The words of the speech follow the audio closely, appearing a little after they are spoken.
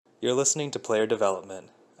You're listening to Player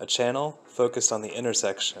Development, a channel focused on the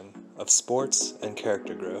intersection of sports and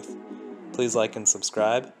character growth. Please like and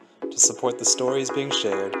subscribe to support the stories being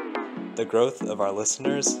shared, the growth of our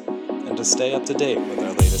listeners, and to stay up to date with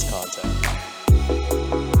our latest content.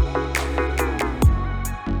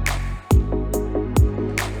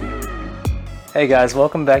 Hey guys,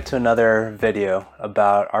 welcome back to another video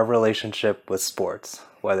about our relationship with sports,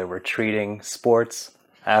 whether we're treating sports,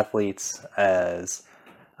 athletes as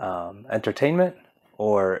entertainment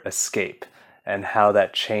or escape, and how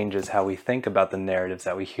that changes how we think about the narratives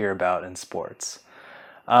that we hear about in sports.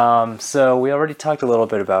 So we already talked a little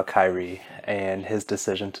bit about Kyrie and his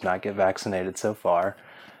decision to not get vaccinated so far.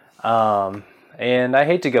 And I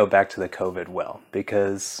hate to go back to the COVID well,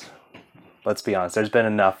 because let's be honest, there's been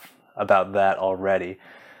enough about that already.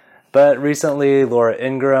 But recently, Laura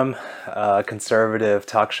Ingraham, a conservative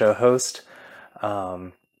talk show host,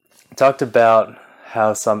 talked about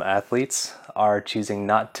how some athletes are choosing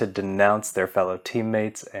not to denounce their fellow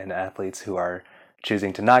teammates and athletes who are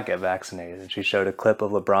choosing to not get vaccinated. And she showed a clip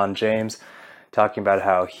of LeBron James talking about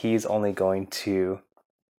how he's only going to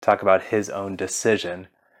talk about his own decision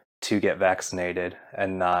to get vaccinated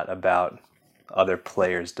and not about other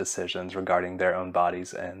players' decisions regarding their own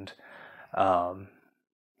bodies and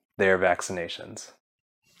their vaccinations.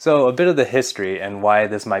 So a bit of the history and why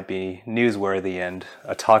this might be newsworthy and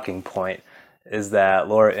a talking point is that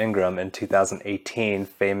Laura Ingraham in 2018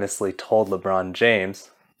 famously told LeBron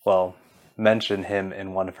James, mentioned him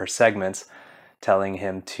in one of her segments, telling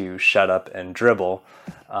him to shut up and dribble,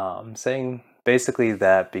 saying basically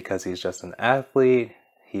that because he's just an athlete,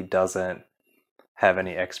 he doesn't have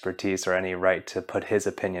any expertise or any right to put his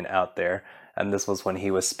opinion out there. And this was when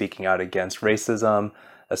he was speaking out against racism,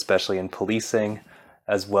 especially in policing,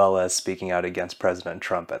 as well as speaking out against President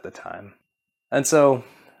Trump at the time. And so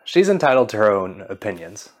she's entitled to her own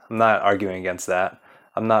opinions. I'm not arguing against that.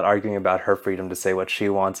 I'm not arguing about her freedom to say what she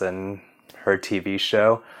wants in her TV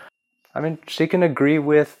show. I mean, she can agree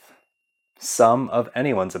with some of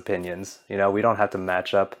anyone's opinions. You know, we don't have to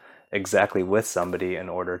match up exactly with somebody in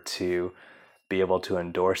order to be able to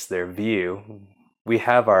endorse their view. We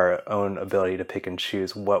have our own ability to pick and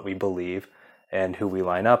choose what we believe and who we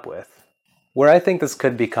line up with. Where I think this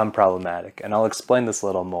could become problematic, and I'll explain this a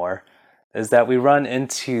little more, is that we run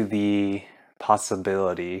into the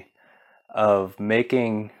possibility of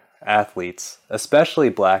making athletes, especially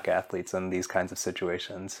black athletes in these kinds of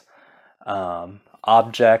situations,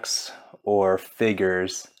 objects or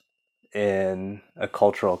figures in a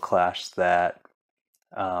cultural clash that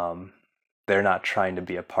they're not trying to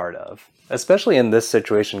be a part of. Especially in this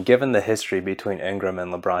situation, given the history between Ingram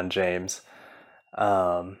and LeBron James,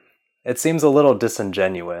 it seems a little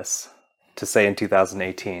disingenuous to say in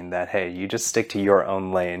 2018 that, hey, you just stick to your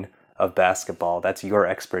own lane of basketball. That's your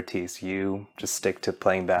expertise. You just stick to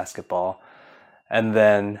playing basketball. And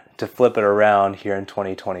then to flip it around here in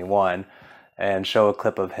 2021 and show a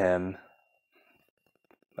clip of him,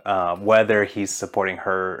 whether he's supporting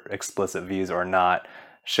her explicit views or not,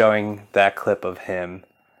 showing that clip of him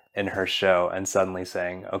in her show and suddenly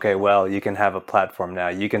saying, okay, well, you can have a platform now.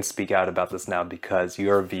 You can speak out about this now because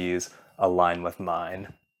your views align with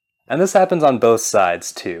mine. And this happens on both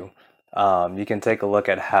sides too. You can take a look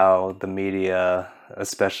at how the media,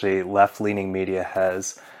 especially left-leaning media,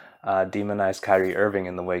 has demonized Kyrie Irving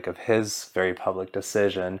in the wake of his very public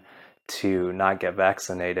decision to not get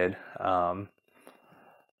vaccinated.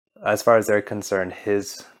 As far as they're concerned,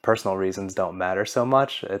 his personal reasons don't matter so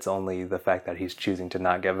much. It's only the fact that he's choosing to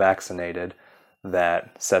not get vaccinated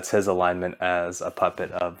that sets his alignment as a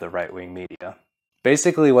puppet of the right-wing media.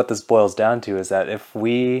 Basically, what this boils down to is that if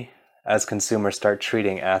we, as consumers, start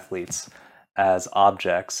treating athletes as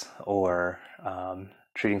objects or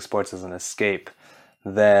treating sports as an escape,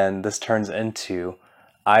 then this turns into,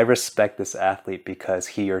 I respect this athlete because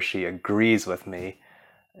he or she agrees with me,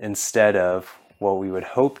 instead of what we would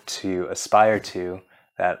hope to aspire to,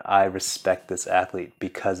 that I respect this athlete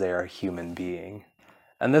because they are a human being.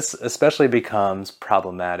 And this especially becomes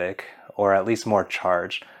problematic, or at least more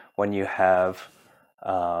charged, when you have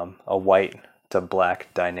a white to black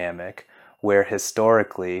dynamic, where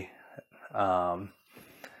historically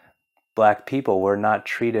black people were not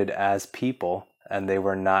treated as people, and they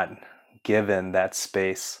were not given that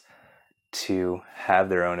space to have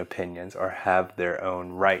their own opinions or have their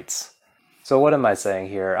own rights. So what am I saying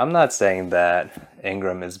here? I'm not saying that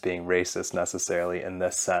Ingram is being racist necessarily in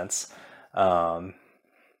this sense. I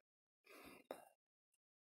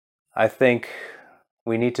think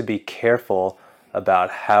we need to be careful about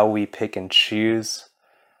how we pick and choose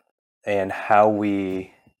and how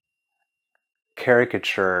we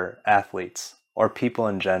caricature athletes or people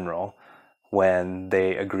in general when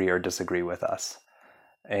they agree or disagree with us,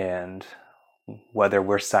 and whether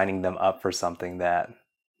we're signing them up for something that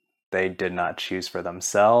they did not choose for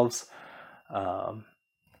themselves.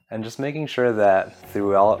 And just making sure that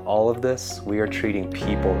throughout all of this, we are treating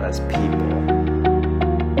people as people